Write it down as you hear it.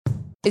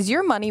Is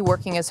your money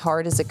working as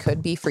hard as it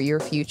could be for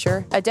your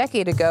future? A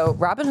decade ago,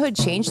 Robinhood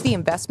changed the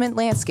investment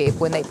landscape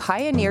when they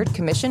pioneered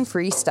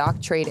commission-free stock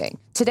trading.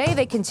 Today,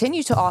 they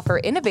continue to offer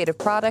innovative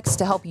products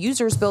to help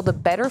users build a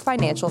better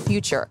financial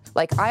future,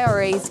 like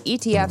IRAs,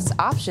 ETFs,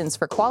 options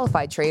for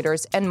qualified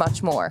traders, and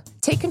much more.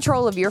 Take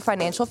control of your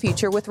financial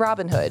future with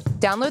Robinhood.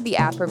 Download the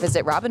app or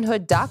visit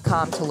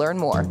Robinhood.com to learn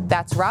more.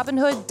 That's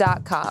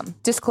Robinhood.com.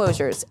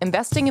 Disclosures.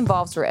 Investing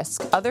involves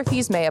risk. Other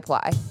fees may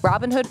apply.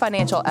 Robinhood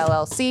Financial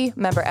LLC,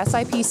 member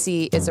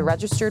SIPC, is a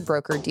registered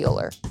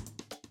broker-dealer.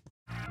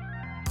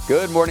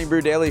 Good Morning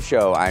Brew Daily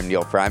Show. I'm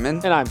Neil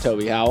Fryman. And I'm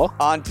Toby Howell.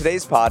 On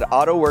today's pod,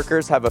 auto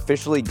workers have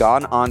officially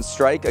gone on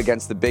strike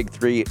against the big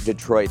three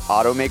Detroit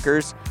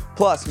automakers.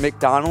 Plus,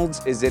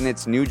 McDonald's is in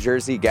its New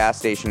Jersey gas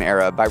station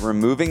era by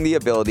removing the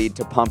ability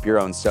to pump your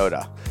own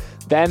soda.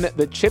 Then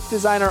the chip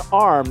designer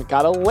ARM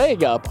got a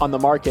leg up on the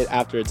market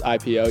after its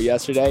IPO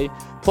yesterday.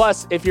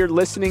 Plus, if you're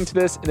listening to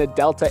this in a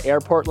Delta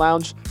airport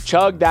lounge,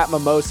 chug that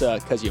mimosa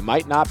because you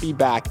might not be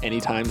back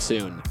anytime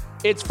soon.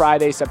 It's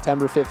Friday,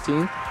 September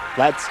 15th.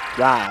 Let's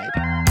ride.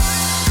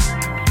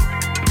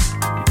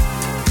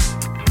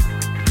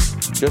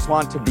 Just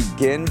want to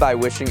begin by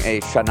wishing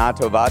a Shana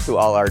Tova to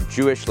all our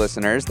Jewish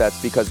listeners.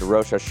 That's because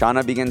Rosh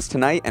Hashanah begins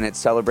tonight and it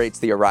celebrates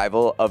the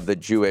arrival of the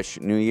Jewish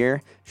New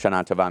Year.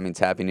 Shana Tova means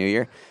Happy New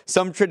Year.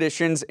 Some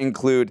traditions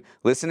include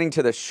listening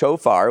to the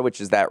shofar,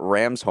 which is that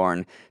ram's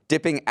horn,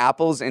 dipping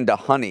apples into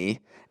honey,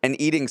 and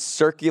eating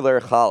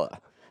circular challah.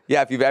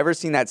 Yeah, if you've ever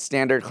seen that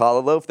standard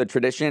challah loaf, the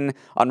tradition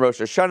on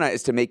Rosh Hashanah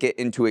is to make it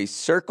into a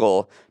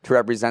circle to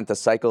represent the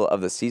cycle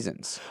of the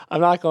seasons.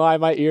 I'm not going to lie,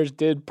 my ears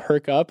did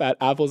perk up at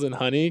apples and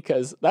honey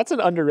because that's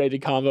an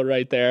underrated combo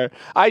right there.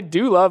 I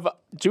do love,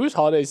 Jewish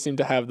holidays seem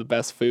to have the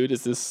best food.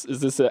 Is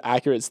this an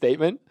accurate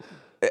statement?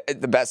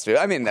 The best food.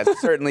 I mean, that's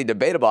certainly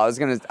debatable.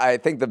 I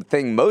think the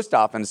thing most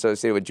often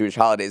associated with Jewish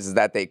holidays is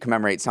that they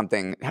commemorate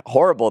something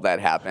horrible that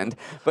happened,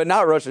 but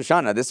not Rosh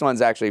Hashanah. This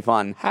one's actually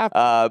fun.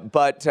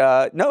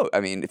 No, I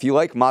mean, if you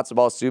like matzo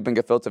ball soup and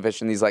gefilte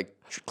fish and these like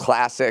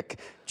classic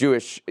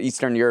Jewish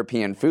Eastern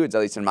European foods, at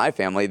least in my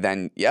family,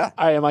 then yeah.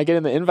 All right, am I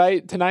getting the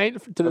invite tonight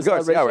to the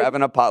celebration? Yeah, we're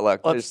having a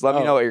potluck. Just let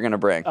me know what you're going to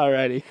bring.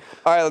 Alrighty.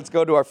 All right, let's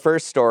go to our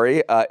first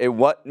story. In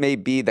what may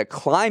be the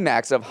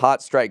climax of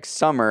hot strike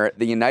summer,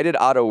 the United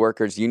Auto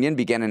Workers Union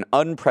began an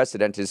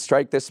unprecedented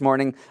strike this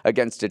morning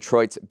against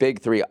Detroit's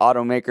big three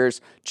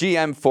automakers,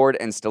 GM, Ford,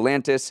 and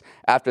Stellantis,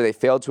 after they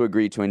failed to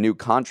agree to a new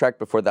contract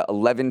before the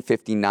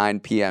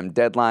 11:59 p.m.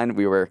 deadline.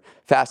 We were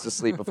fast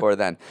asleep before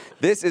then.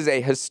 This is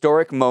a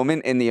historic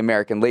moment in the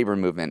American labor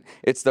movement.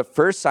 It's the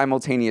first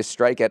simultaneous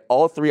strike at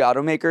all three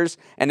automakers,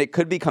 and it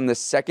could become the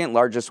second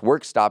largest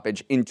work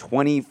stoppage in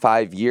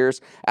 25 years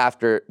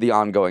after the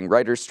ongoing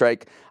writers'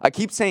 strike. I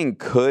keep saying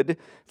could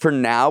for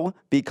now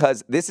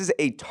because this is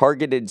a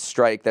targeted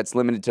strike that's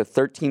limited to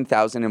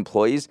 13,000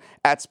 employees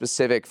at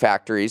specific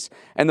factories.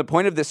 And the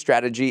point of this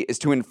strategy is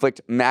to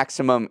inflict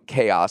maximum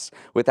chaos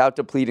without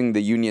depleting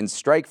the union's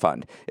strike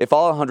fund. If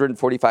all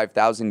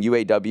 145,000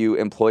 UAW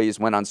employees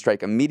went on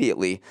strike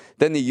immediately,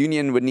 then the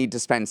union would need to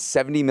spend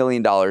 $70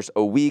 million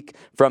a week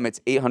from its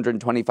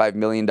 $825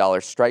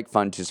 million strike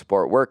fund to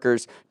support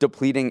workers,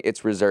 depleting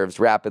its reserves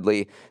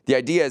rapidly. The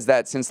idea is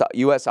that since the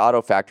U.S.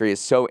 auto factory is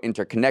so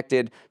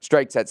interconnected,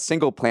 strikes at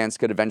single plants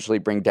could eventually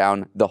bring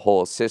down the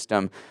whole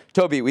system.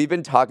 Toby, we've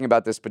been talking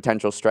about this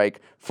potential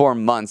strike for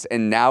months,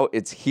 and now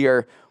it's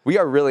here. We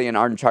are really in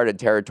uncharted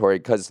territory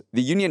because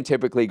the union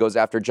typically goes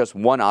after just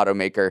one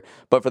automaker,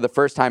 but for the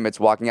first time, it's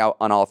walking out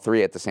on all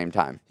three at the same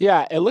time.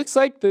 Yeah, it looks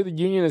like the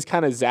union is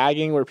kind of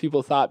zagging where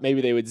people thought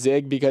maybe they would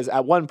zig because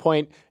at one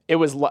point, it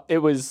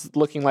was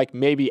looking like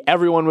maybe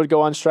everyone would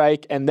go on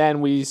strike, and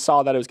then we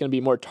saw that it was going to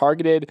be more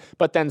targeted.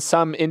 But then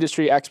some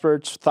industry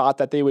experts thought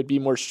that they would be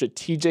more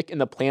strategic in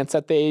the plants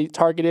that they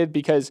targeted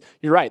because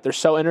you're right, they're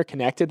so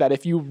interconnected that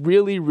if you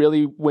really,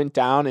 really went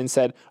down and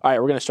said, all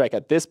right, we're going to strike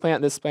at this plant,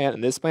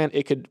 and this plant,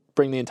 it could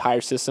bring the entire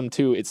system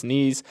to its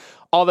knees.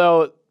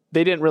 Although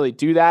they didn't really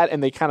do that,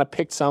 and they kind of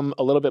picked some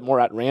a little bit more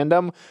at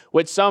random,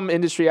 which some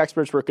industry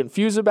experts were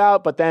confused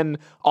about. But then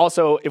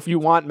also, if you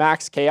want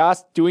max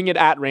chaos, doing it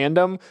at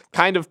random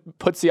kind of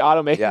puts the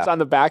automakers on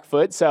the back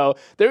foot. So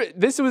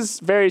this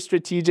was very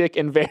strategic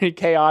and very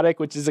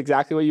chaotic, which is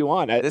exactly what you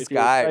want. This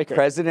guy,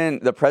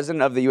 the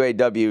president of the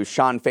UAW,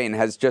 Sean Fain,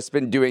 has just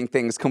been doing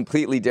things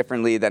completely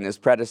differently than his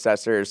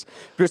predecessors,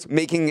 just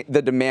making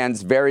the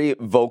demands very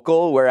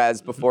vocal,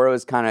 whereas before it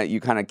was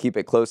you keep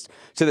it close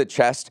to the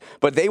chest.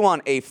 But they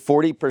want a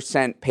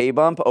 40% pay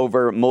bump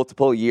over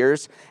multiple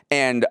years.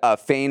 And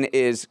Fain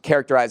is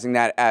characterizing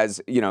that as,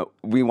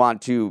 we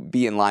want to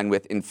be in line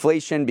with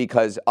inflation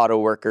because auto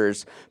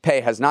workers'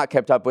 pay has not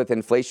kept up with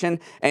inflation.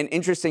 And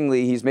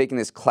interestingly, he's making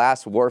this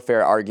class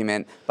warfare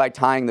argument by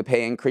tying the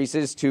pay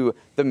increases to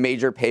the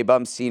major pay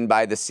bumps seen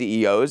by the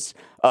CEOs.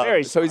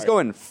 So he's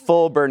going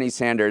full Bernie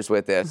Sanders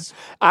with this.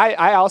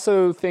 I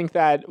also think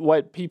that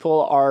what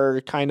people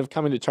are kind of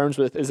coming to terms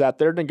with is that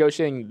they're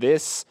negotiating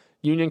this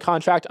union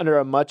contract under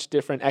a much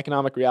different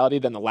economic reality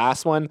than the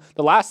last one.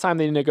 The last time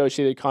they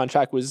negotiated a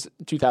contract was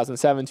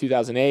 2007,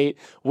 2008,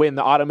 when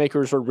the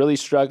automakers were really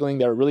struggling.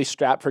 They were really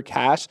strapped for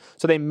cash.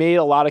 So they made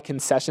a lot of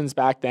concessions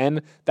back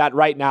then that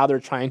right now they're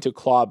trying to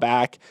claw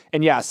back.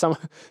 And yeah, some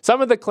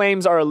of the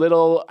claims are a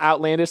little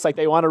outlandish. Like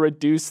they want to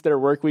reduce their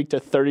work week to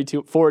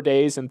 4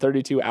 days and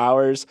 32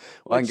 hours.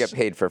 And get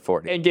paid for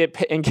 40. And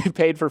get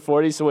paid for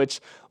 40. So which,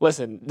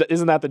 listen,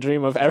 isn't that the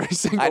dream of every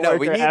single I know, worker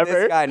we need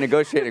ever? this guy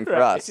negotiating for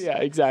us. Yeah,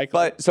 exactly.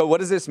 But so what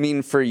does this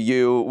mean for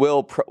you?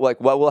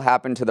 What will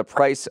happen to the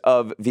price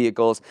of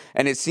vehicles?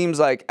 And it seems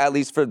like, at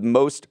least for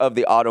most of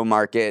the auto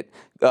market,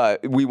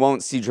 we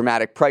won't see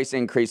dramatic price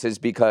increases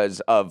because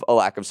of a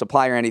lack of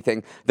supply or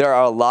anything. There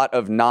are a lot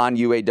of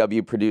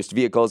non-UAW produced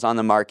vehicles on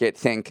the market.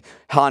 Think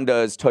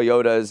Hondas,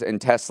 Toyotas, and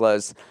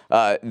Teslas.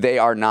 They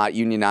are not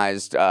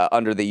unionized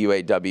under the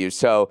UAW.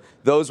 So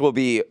those will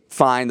be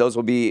fine. Those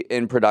will be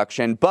in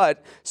production.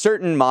 But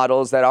certain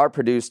models that are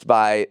produced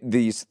by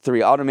these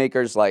three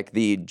automakers, like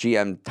the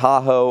GM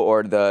Tahoe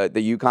or the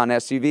Yukon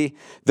SUV,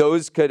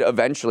 those could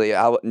eventually,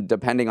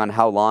 depending on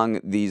how long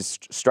these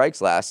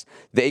strikes last,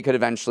 they could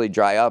eventually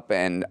dry up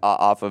and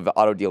off of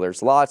auto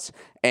dealers' lots,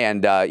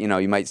 and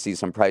you might see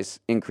some price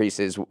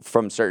increases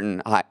from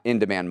certain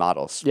in-demand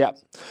models. Yeah.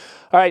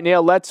 All right,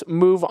 Neil, let's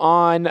move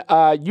on.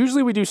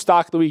 Usually we do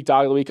Stock of the Week,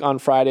 Dog of the Week on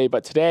Friday,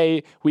 but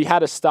today we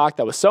had a stock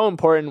that was so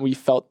important we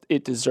felt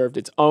it deserved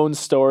its own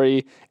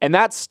story, and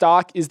that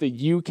stock is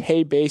the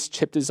UK-based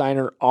chip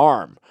designer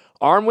ARM.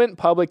 ARM went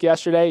public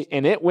yesterday,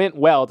 and it went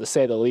well, to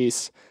say the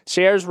least.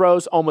 Shares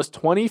rose almost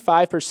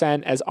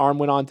 25% as ARM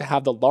went on to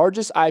have the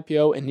largest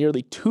IPO in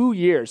nearly 2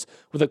 years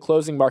with a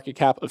closing market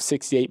cap of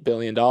 $68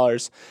 billion.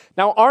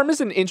 Now, ARM is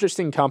an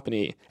interesting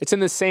company. It's in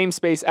the same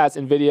space as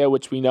NVIDIA,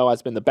 which we know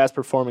has been the best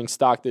performing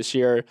stock this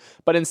year.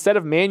 But instead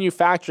of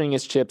manufacturing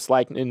its chips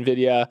like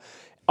NVIDIA,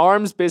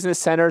 ARM's business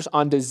centers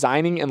on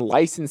designing and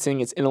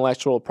licensing its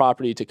intellectual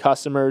property to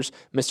customers.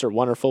 Mr.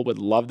 Wonderful would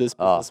love this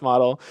business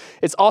model.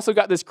 It's also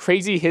got this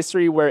crazy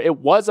history where it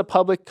was a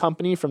public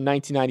company from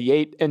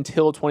 1998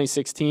 until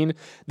 2016.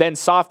 Then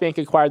SoftBank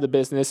acquired the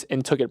business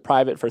and took it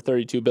private for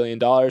 $32 billion.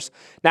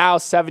 Now,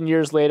 7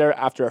 years later,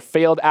 after a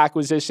failed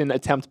acquisition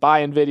attempt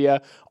by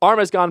NVIDIA, ARM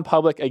has gone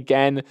public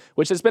again,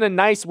 which has been a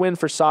nice win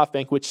for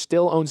SoftBank, which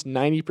still owns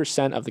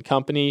 90% of the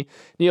company.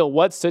 Neil,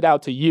 what stood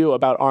out to you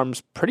about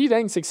ARM's pretty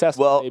dang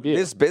successful debut?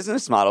 This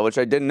business model, which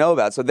I didn't know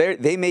about. So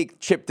they make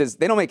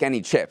they don't make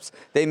any chips.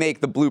 They make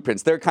the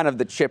blueprints. They're kind of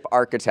the chip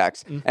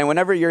architects. Mm-hmm. And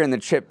whenever you're in the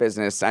chip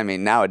business, I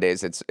mean,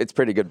 nowadays it's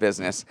pretty good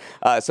business.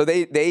 So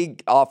they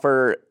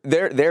offer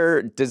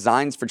their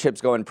designs for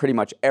chips go in pretty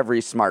much every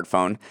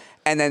smartphone,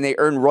 and then they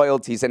earn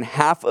royalties. And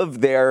half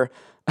of their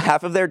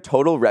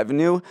total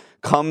revenue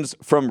comes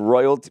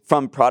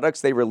from products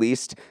they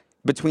released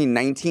between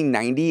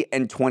 1990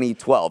 and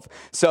 2012.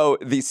 So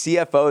the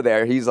CFO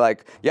there, he's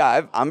like,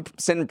 yeah, I'm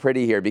sitting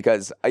pretty here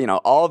because,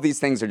 all of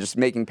these things are just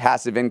making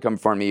passive income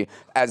for me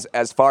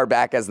as far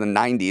back as the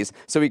 90s.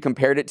 So he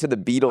compared it to the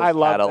Beatles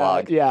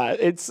catalog. That. Yeah,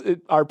 it's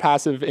our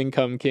passive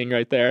income king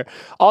right there.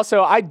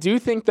 Also, I do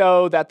think,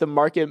 though, that the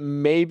market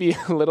may be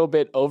a little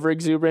bit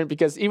over-exuberant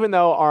because even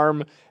though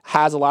ARM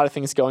has a lot of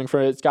things going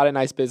for it, it's got a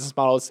nice business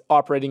model, it's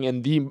operating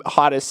in the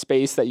hottest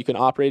space that you can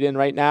operate in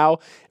right now.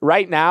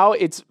 Right now,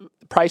 it's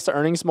price to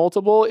earnings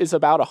multiple is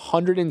about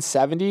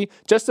 170.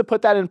 Just to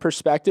put that in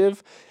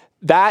perspective,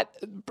 that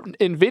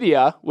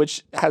NVIDIA,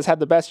 which has had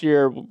the best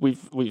year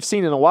we've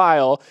seen in a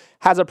while,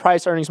 has a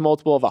price earnings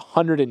multiple of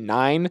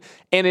 109,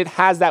 and it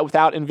has that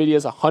without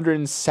NVIDIA's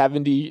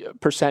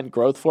 170%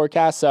 growth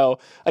forecast. So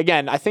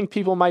again, I think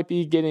people might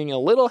be getting a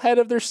little ahead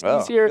of their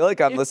skis here. I feel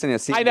like I'm listening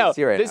to CNBC I know, right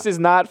now. This is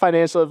not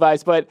financial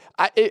advice, but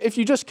if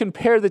you just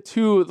compare the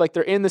two, like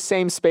they're in the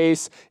same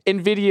space,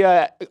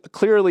 NVIDIA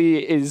clearly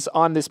is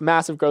on this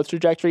massive growth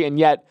trajectory, and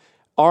yet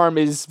ARM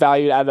is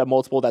valued at a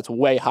multiple that's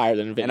way higher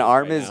than NVIDIA. And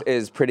ARM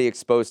is pretty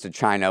exposed to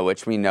China,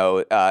 which we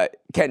know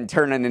can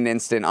turn in an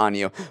instant on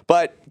you.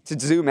 But to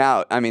zoom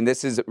out, I mean,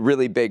 this is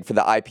really big for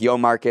the IPO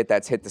market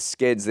that's hit the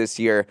skids this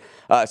year.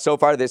 So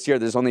far this year,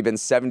 there's only been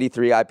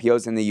 73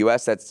 IPOs in the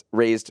U.S. that's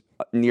raised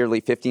nearly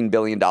 $15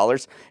 billion.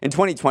 In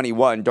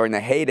 2021, during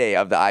the heyday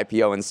of the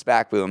IPO and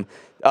SPAC boom,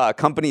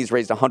 companies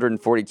raised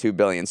 $142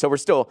 billion. So we're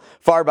still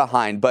far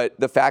behind. But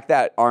the fact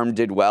that ARM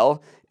did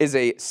well is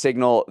a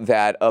signal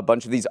that a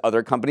bunch of these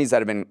other companies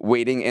that have been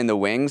waiting in the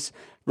wings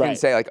can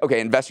say, like, okay,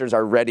 investors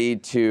are ready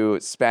to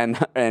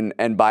spend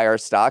and buy our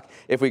stock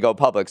if we go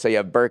public. So you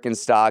have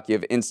Birkenstock, you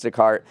have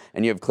Instacart,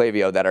 and you have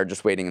Klaviyo that are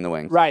just waiting in the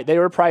wings. Right. They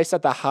were priced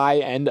at the high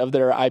end of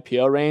their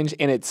IPO range,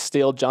 and it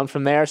still jumped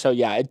from there. So,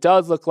 yeah, it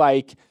does look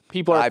like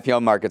people are...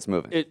 IPO market's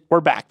moving.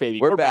 We're back,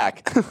 baby. We're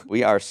back.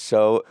 We are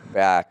so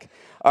back.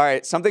 All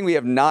right, something we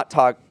have not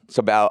talked talked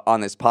about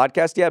on this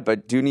podcast yet,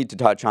 but do need to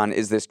touch on,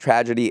 is this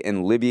tragedy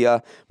in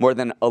Libya. More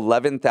than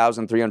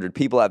 11,300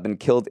 people have been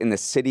killed in the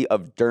city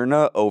of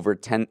Derna, over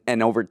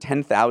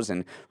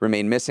 10,000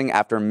 remain missing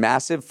after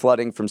massive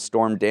flooding from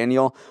Storm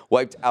Daniel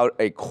wiped out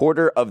a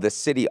quarter of the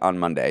city on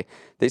Monday.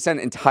 They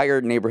sent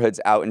entire neighborhoods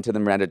out into the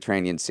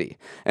Mediterranean Sea.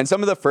 And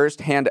some of the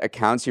first-hand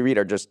accounts you read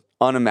are just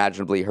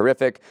unimaginably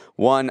horrific.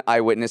 One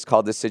eyewitness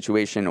called this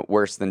situation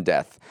worse than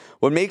death.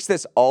 What makes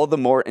this all the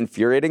more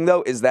infuriating,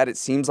 though, is that it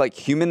seems like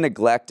human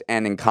neglect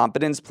and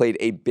incompetence played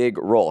a big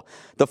role.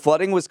 The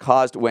flooding was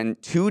caused when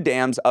 2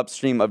 dams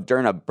upstream of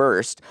Derna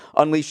burst,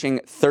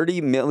 unleashing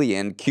 30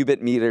 million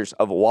cubic meters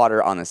of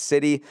water on the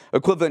city,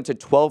 equivalent to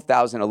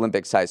 12,000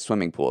 Olympic-sized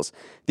swimming pools.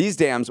 These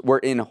dams were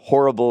in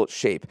horrible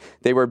shape.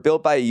 They were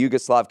built by a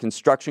Yugoslav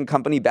construction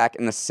company back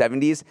in the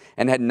 70s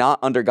and had not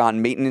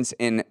undergone maintenance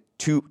in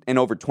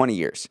over 20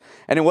 years.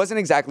 And it wasn't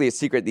exactly a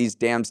secret these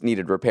dams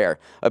needed repair.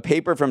 A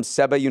paper from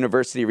Seba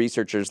University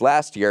researchers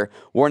last year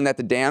warned that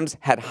the dams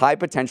had high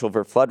potential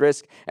for flood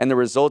risk, and the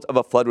result of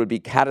a flood would be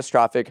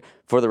catastrophic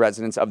for the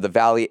residents of the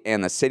valley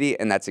and the city,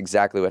 and that's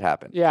exactly what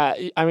happened. Yeah,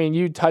 I mean,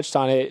 you touched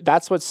on it.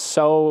 That's what's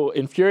so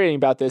infuriating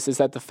about this, is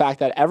that the fact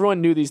that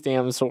everyone knew these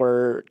dams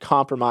were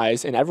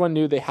compromised and everyone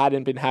knew they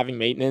hadn't been having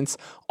maintenance.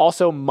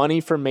 Also, money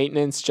for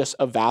maintenance just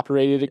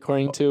evaporated,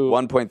 according to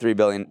 $1.3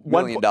 million.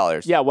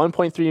 Yeah,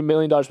 $1.3 million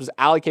was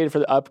allocated for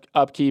the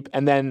upkeep,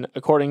 and then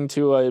according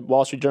to a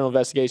Wall Street Journal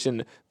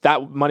investigation,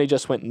 that money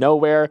just went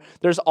nowhere.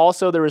 There was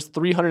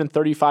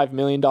 $335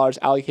 million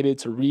allocated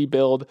to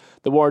rebuild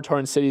the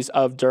war-torn cities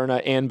of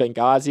Derna and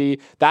Benghazi.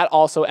 That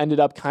also ended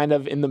up kind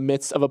of in the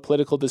midst of a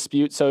political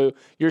dispute. So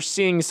you're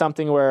seeing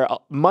something where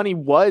money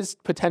was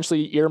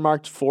potentially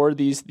earmarked for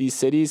these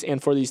cities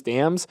and for these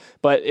dams,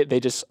 but they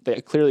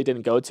clearly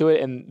didn't go to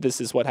it, and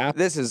this is what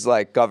happened. This is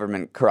like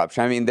government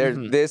corruption. I mean,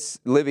 this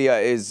Libya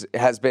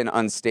has been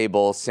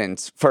unstable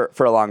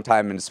for a long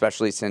time, and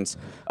especially since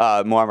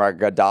Muammar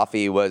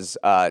Gaddafi was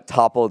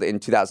toppled in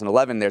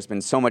 2011. There's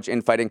been so much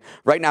infighting.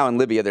 Right now in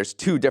Libya, there's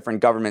 2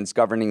 different governments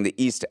governing the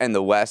east and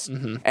the west.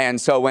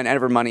 And so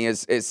whenever money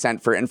is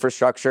sent for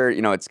infrastructure,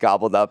 it's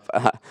gobbled up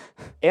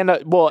and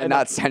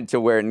not sent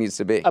to where it needs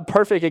to be. A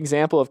perfect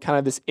example of kind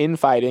of this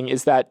infighting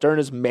is that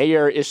Derna's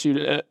mayor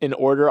issued an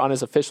order on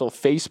his official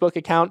Facebook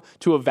account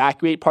to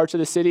evacuate parts of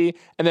the city,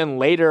 and then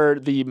later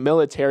the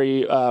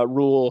military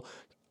rule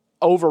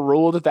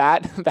overruled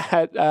that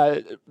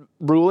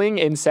ruling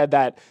and said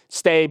that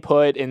stay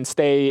put and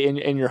stay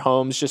in your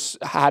homes,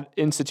 just had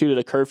instituted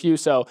a curfew.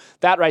 So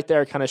that right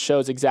there kind of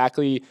shows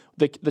exactly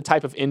the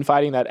type of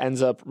infighting that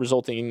ends up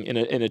resulting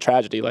in a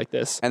tragedy like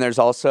this. And there's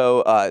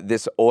also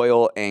this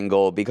oil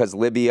angle, because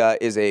Libya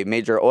is a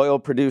major oil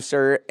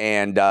producer,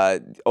 and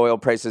oil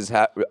prices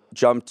have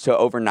jumped to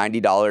over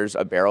 $90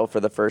 a barrel for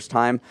the first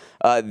time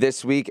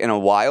this week in a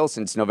while,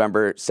 since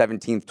November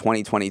 17th,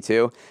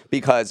 2022,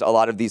 because a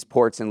lot of these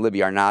ports in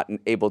Libya are not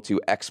able to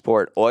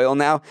export oil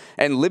now.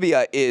 And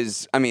Libya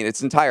is,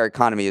 its entire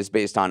economy is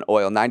based on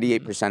oil.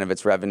 98% of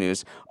its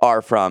revenues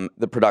are from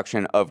the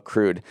production of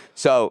crude.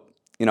 So,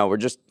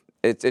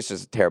 it's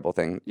just a terrible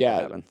thing.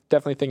 Yeah,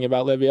 definitely thinking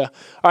about Libya.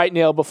 All right,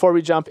 Neil, before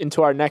we jump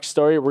into our next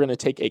story, we're going to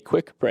take a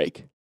quick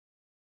break.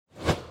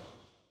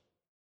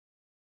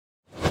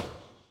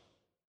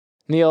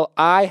 Neil,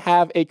 I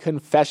have a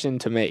confession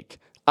to make.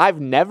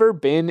 I've never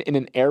been in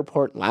an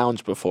airport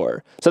lounge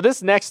before. So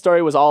this next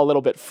story was all a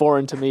little bit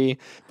foreign to me.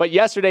 But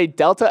yesterday,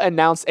 Delta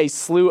announced a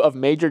slew of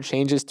major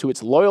changes to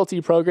its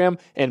loyalty program,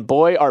 and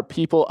boy, are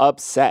people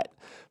upset.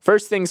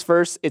 First things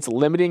first, it's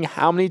limiting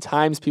how many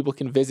times people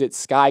can visit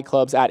Sky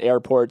Clubs at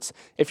airports.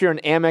 If you're an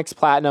Amex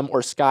Platinum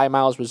or Sky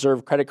Miles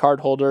Reserve credit card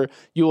holder,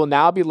 you will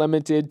now be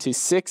limited to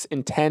 6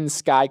 and 10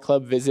 Sky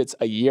Club visits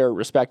a year,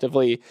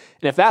 respectively.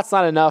 And if that's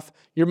not enough,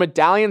 your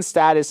medallion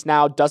status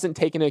now doesn't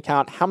take into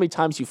account how many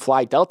times you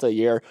fly Delta a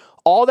year.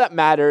 All that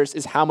matters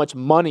is how much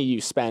money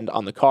you spend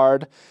on the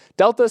card.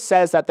 Delta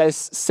says that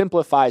this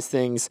simplifies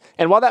things,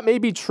 and while that may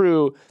be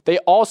true, they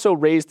also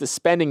raised the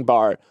spending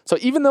bar. So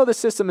even though the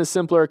system is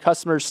simpler,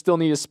 customers still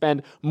need to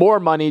spend more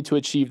money to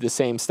achieve the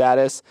same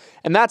status.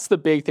 And that's the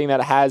big thing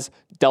that has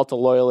Delta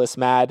loyalists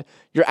mad.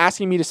 You're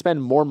asking me to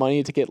spend more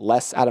money to get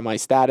less out of my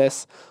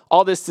status.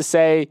 All this to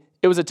say,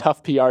 it was a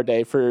tough PR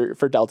day for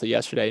Delta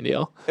yesterday,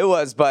 Neil. It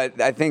was,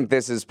 but I think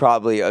this is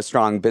probably a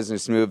strong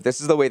business move.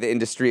 This is the way the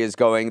industry is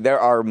going. There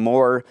are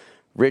more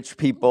rich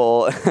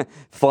people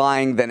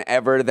flying than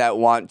ever that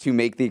want to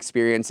make the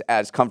experience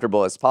as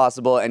comfortable as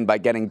possible. And by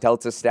getting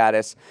Delta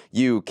status,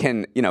 you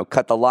can,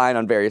 cut the line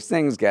on various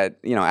things, get,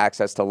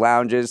 access to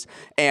lounges.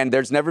 And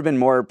there's never been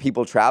more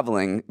people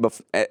traveling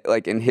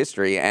like in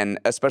history, and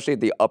especially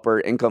at the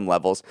upper income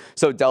levels.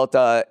 So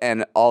Delta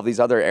and all these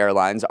other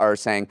airlines are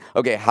saying,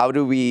 okay, how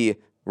do we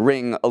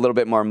wring a little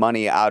bit more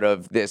money out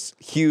of this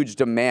huge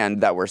demand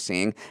that we're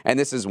seeing? And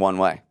this is one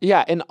way.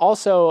 Yeah, and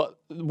also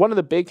one of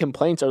the big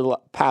complaints over the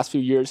past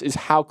few years is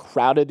how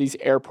crowded these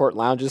airport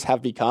lounges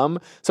have become.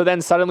 So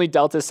then suddenly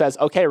Delta says,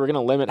 okay, we're going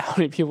to limit how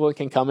many people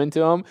can come into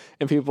them,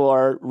 and people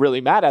are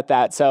really mad at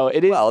that. So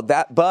it is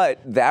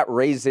that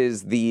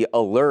raises the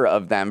allure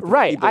of them for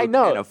right. people I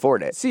know. who can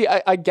afford it. See,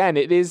 again,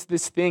 it is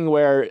this thing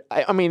where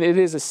I mean, it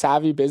is a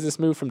savvy business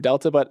move from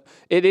Delta, but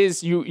it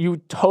is you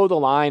toe the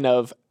line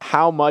of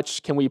how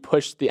much can we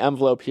push the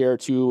envelope here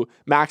to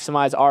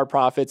maximize our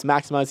profits,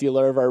 maximize the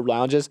allure of our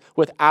lounges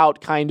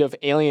without kind of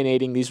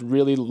alienating these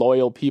really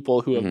loyal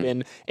people who have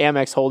been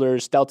Amex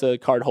holders, Delta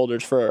card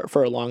holders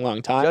for a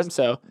long time.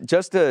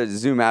 Just to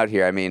zoom out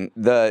here, I mean,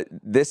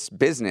 this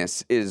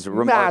business is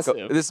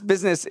remarkable. This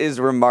business is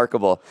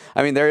remarkable.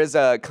 I mean, there is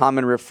a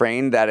common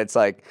refrain that it's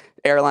like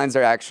airlines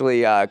are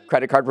actually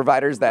credit card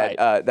providers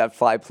that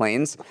fly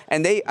planes,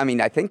 and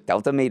I think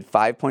Delta made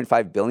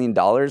 $5.5 billion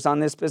on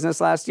this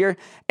business last year,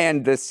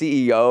 and the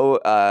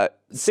CEO.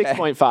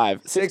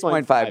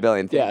 6.5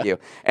 billion. Thank you.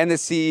 And the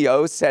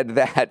CEO said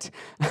that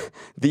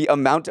the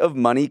amount of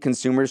money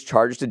consumers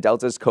charge to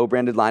Delta's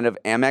co-branded line of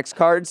Amex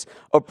cards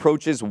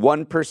approaches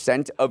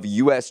 1% of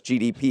U.S.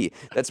 GDP.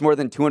 That's more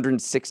than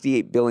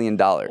 $268 billion.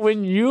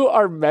 When you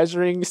are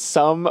measuring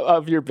some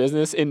of your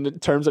business in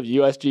terms of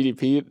U.S.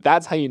 GDP,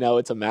 that's how you know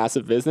it's a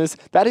massive business.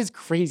 That is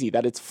crazy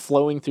that it's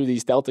flowing through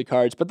these Delta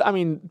cards. But I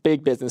mean,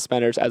 big business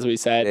spenders, as we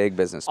said. Big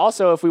business.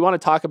 Also, if we want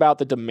to talk about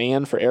the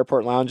demand for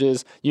airport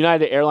lounges,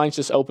 United Airlines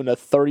just opened a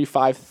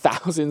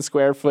 35,000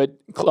 square foot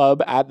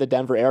club at the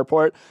Denver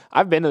airport.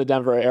 I've been to the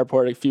Denver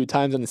airport a few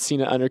times and seen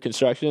it under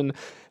construction.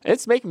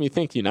 It's making me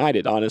think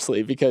United,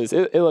 honestly, because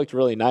it looked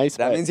really nice.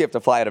 That means you have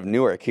to fly out of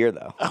Newark here,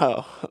 though.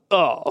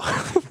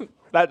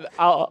 That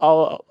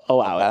I'll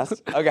allow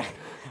it. Okay.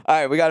 All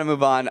right, we got to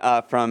move on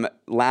from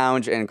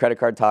lounge and credit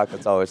card talk.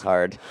 That's always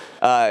hard.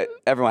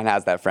 Everyone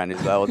has that friend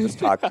who will just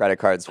talk credit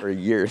cards for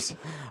years.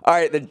 All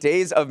right, the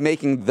days of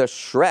making the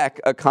Shrek,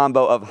 a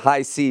combo of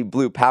Hi-C,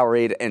 Blue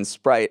Powerade, and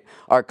Sprite,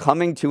 are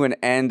coming to an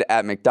end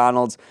at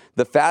McDonald's.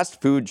 The fast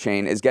food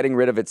chain is getting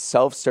rid of its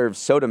self-serve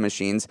soda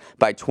machines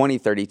by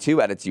 2032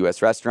 at its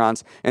U.S.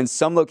 restaurants, and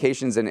some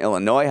locations in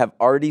Illinois have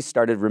already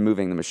started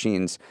removing the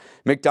machines.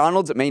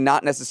 McDonald's may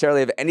not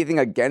necessarily have anything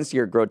against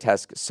your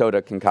grotesque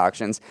soda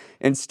concoctions.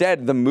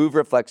 Instead, the move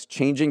reflects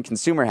changing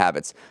consumer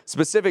habits,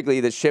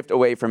 specifically the shift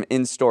away from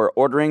in-store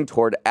ordering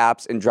toward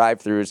apps and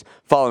drive-thrus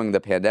following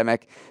the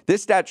pandemic.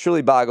 This stat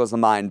truly boggles the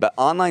mind, but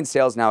online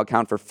sales now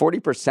account for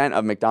 40%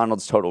 of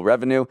McDonald's total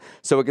revenue,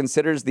 so it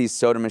considers these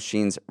soda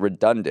machines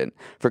redundant.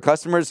 For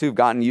customers who've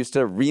gotten used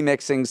to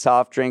remixing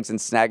soft drinks and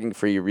snagging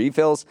free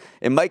refills,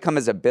 it might come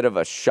as a bit of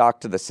a shock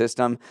to the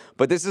system,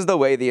 but this is the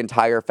way the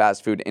entire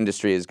fast food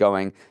industry is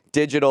going.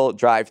 Digital,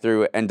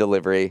 drive-through, and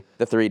delivery,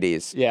 the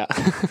 3Ds. Yeah.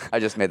 I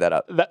just made that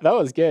up. That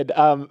was good.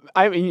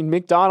 I mean,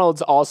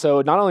 McDonald's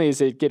also, not only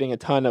is it getting a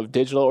ton of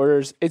digital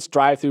orders, its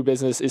drive-through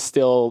business is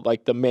still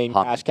like the main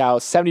cash cow.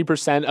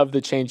 70% of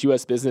the chain's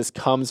U.S. business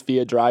comes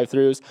via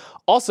drive-throughs.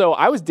 Also,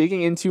 I was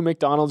digging into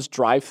McDonald's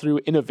drive-through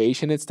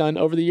innovation it's done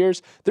over the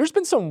years. There's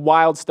been some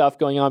wild stuff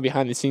going on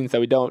behind the scenes that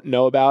we don't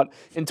know about.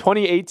 In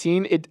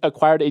 2018, it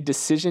acquired a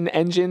decision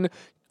engine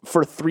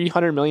for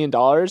 $300 million,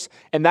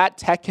 and that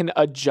tech can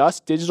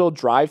adjust digital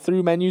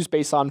drive-through menus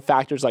based on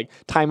factors like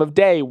time of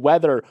day,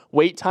 weather,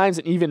 wait times,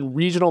 and even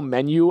regional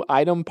menu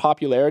item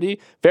popularity.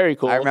 Very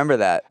cool. I remember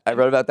that. I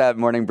wrote about that at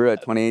Morning Brew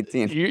at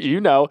 2018. You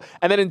know.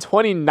 And then in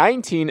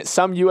 2019,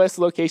 some U.S.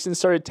 locations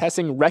started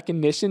testing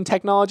recognition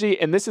technology,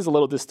 and this is a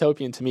little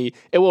dystopian to me.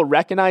 It will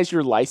recognize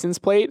your license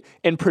plate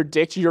and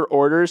predict your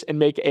orders and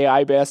make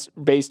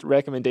AI-based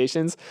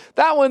recommendations.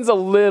 That one's a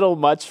little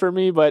much for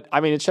me, but I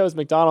mean, it shows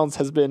McDonald's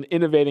has been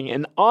innovating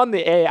and on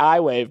the AI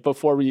wave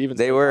before we even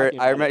we were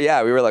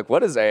like,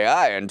 what is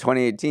AI in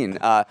 2018?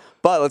 But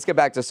let's get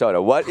back to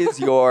soda. What is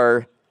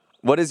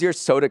your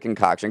soda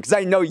concoction? Because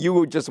I know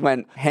you just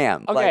went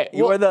ham. Okay, like,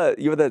 you were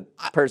the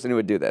person who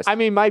would do this. I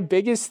mean, my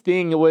biggest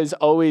thing was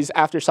always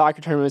after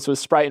soccer tournaments was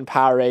Sprite and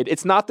Powerade.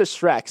 It's not the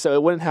Shrek, so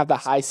it wouldn't have the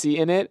Hi-C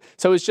in it.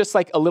 So it's just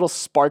like a little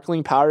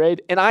sparkling Powerade.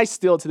 And I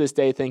still to this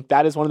day think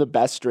that is one of the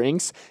best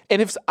drinks.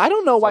 And I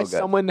don't know why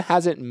someone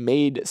hasn't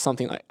made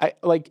something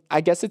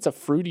I guess it's a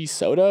fruity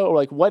soda, or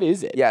like, what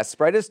is it? Yeah,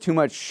 Sprite is too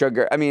much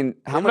sugar. I mean,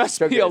 how much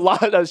sugar? Must be a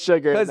lot of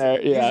sugar in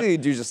there. Yeah. Usually you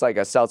do just like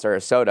a seltzer or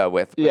soda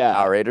with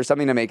Powerade or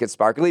something to make it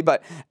sparkly,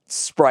 but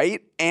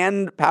Sprite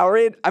and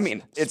Powerade, I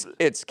mean,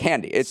 it's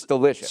candy. It's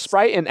delicious.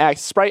 Sprite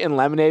and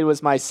lemonade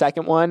was my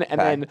second one.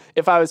 And then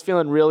if I was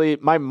feeling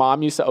my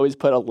mom used to always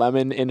put a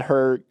lemon in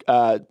her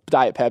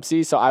Diet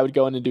Pepsi. So I would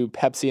go in and do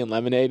Pepsi and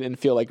lemonade and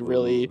feel like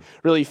really,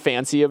 really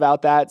fancy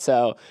about that.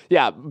 So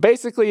yeah,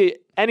 basically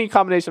any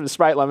combination of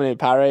Sprite, lemonade, and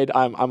Powerade,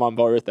 I'm on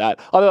board with that.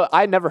 Although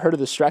I'd never heard of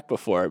the Shrek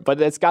before,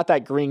 but it's got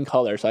that green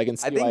color, so I can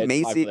see why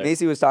it's popular.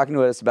 Macy was talking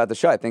to us about the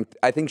show. I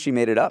think she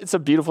made it up. It's a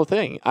beautiful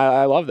thing.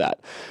 I love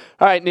that.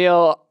 All right,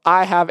 Neil,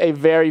 I have a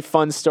very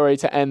fun story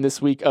to end this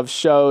week of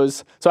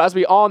shows. So as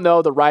we all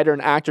know, the writer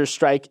and actor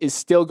strike is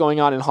still going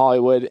on in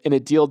Hollywood, and a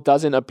deal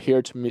doesn't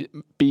appear to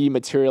be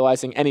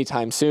materializing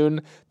anytime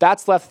soon.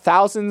 That's left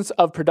thousands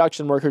of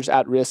production workers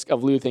at risk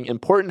of losing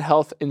important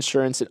health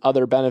insurance and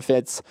other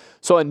benefits.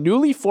 So a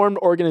newly formed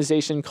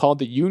organization called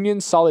the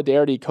Union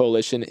Solidarity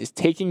Coalition is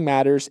taking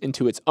matters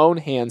into its own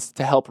hands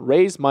to help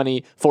raise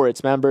money for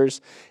its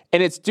members,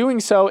 and it's doing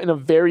so in a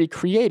very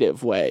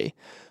creative way.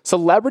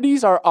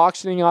 Celebrities are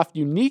auctioning off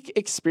unique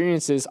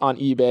experiences on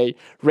eBay,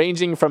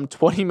 ranging from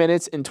 20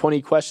 minutes and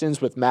 20 questions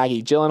with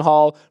Maggie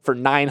Gyllenhaal for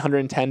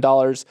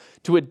 $910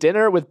 to a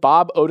dinner with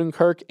Bob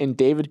Odenkirk and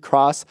David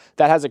Cross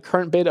that has a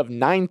current bid of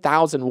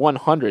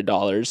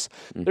 $9,100.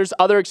 There's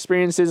other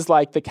experiences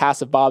like the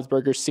cast of Bob's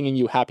Burgers singing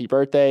you happy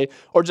birthday,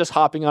 or just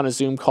hopping on a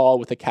Zoom call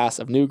with the cast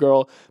of New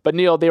Girl. But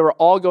Neil, they were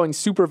all going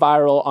super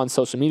viral on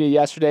social media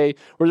yesterday.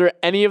 Were there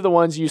any of the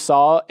ones you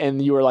saw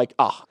and you were like,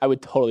 I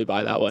would totally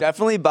buy that one?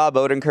 Definitely Bob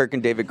Odenkirk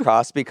and David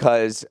Cross,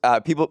 because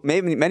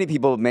many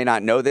people may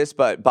not know this,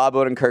 but Bob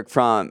Odenkirk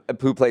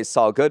who plays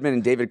Saul Goodman,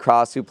 and David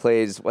Cross, who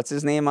plays, what's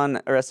his name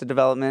on Arrested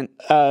Development?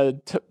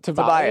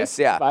 Tobias.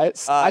 Yeah.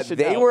 Tobias?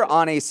 They were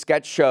on a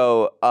sketch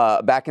show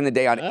back in the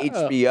day on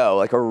HBO,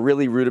 like a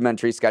really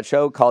rudimentary sketch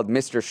show called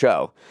Mr.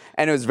 Show,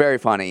 and it was very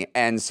funny.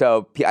 And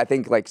so I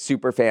think like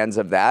super fans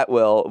of that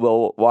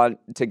will want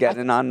to get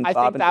in on. I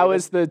Bob think that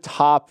was the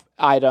top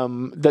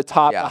item, the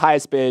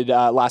highest bid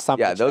last time.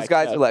 Yeah, those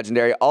guys are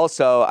legendary.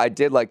 Also, I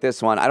did like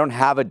this one. I don't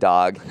have a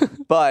dog,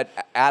 but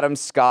Adam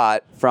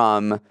Scott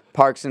from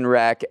Parks and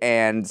Rec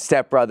and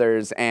Step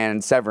Brothers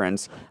and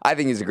Severance. I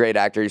think he's a great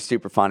actor. He's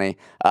super funny.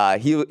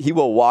 He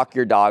will walk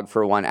your dog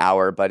for 1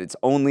 hour, but it's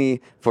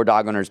only for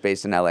dog owners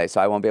based in LA,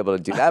 so I won't be able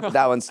to do that. But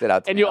that one stood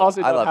out to me. And you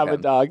also don't have a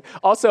dog.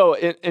 Also,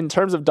 in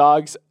terms of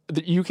dogs,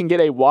 you can get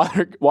a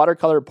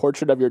watercolor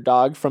portrait of your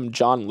dog from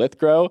John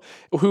Lithgow,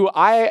 who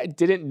I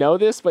didn't know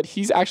this, but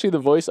he's actually the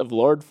voice of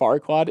Lord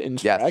Farquaad in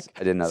Shrek. Yes, I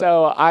didn't know that.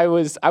 So I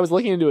was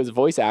looking into his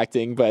voice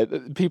acting, but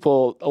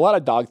a lot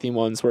of dog themed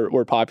ones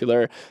were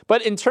popular.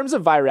 But in terms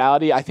of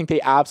virality, I think they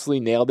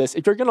absolutely nailed this.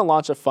 If you're going to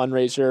launch a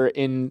fundraiser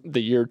in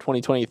the year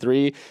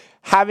 2023,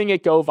 having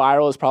it go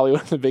viral is probably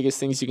one of the biggest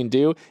things you can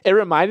do. It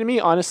reminded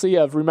me, honestly,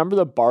 of, remember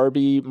the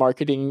Barbie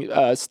marketing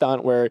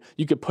stunt where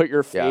you could put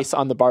your face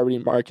on the Barbie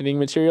marketing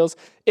materials?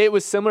 It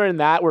was similar in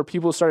that, where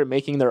people started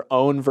making their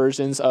own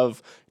versions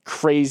of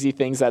crazy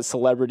things that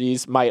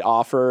celebrities might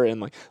offer,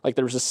 and like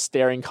there was a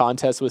staring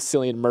contest with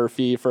Cillian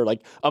Murphy for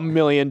like $1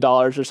 million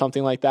or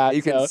something like that.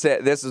 You can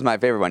sit. This is my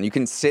favorite one. You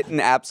can sit in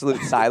absolute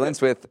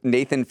silence with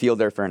Nathan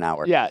Fielder for an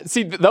hour. Yeah,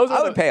 see, those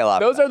I would pay a lot.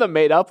 Those are the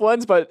made up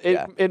ones, but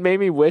it made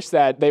me wish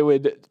that they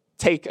would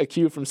take a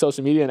cue from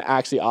social media and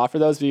actually offer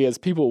those, because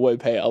people would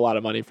pay a lot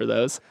of money for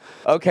those.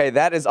 Okay,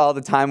 that is all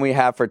the time we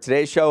have for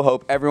today's show.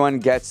 Hope everyone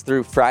gets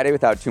through Friday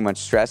without too much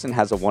stress and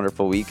has a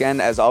wonderful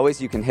weekend. As always,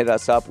 you can hit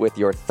us up with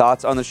your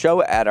thoughts on the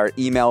show at our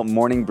email,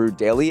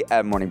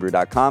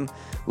 morningbrewdaily@morningbrew.com.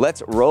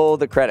 Let's roll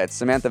the credits.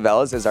 Samantha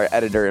Velas is our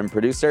editor and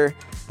producer.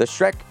 The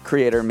Shrek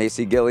creator,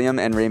 Macy Gilliam,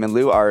 and Raymond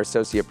Liu are our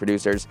associate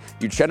producers.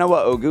 Uchenna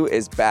Ogu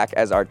is back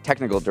as our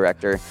technical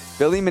director.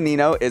 Billy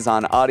Menino is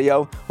on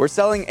audio. We're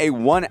selling a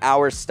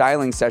 1-hour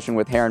styling session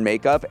with hair and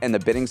makeup, and the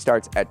bidding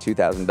starts at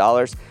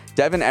 $2,000.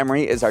 Devin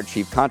Emery is our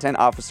chief content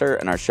officer,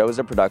 and our show is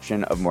a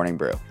production of Morning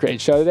Brew. Great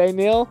show today,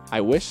 Neil.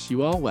 I wish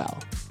you all well.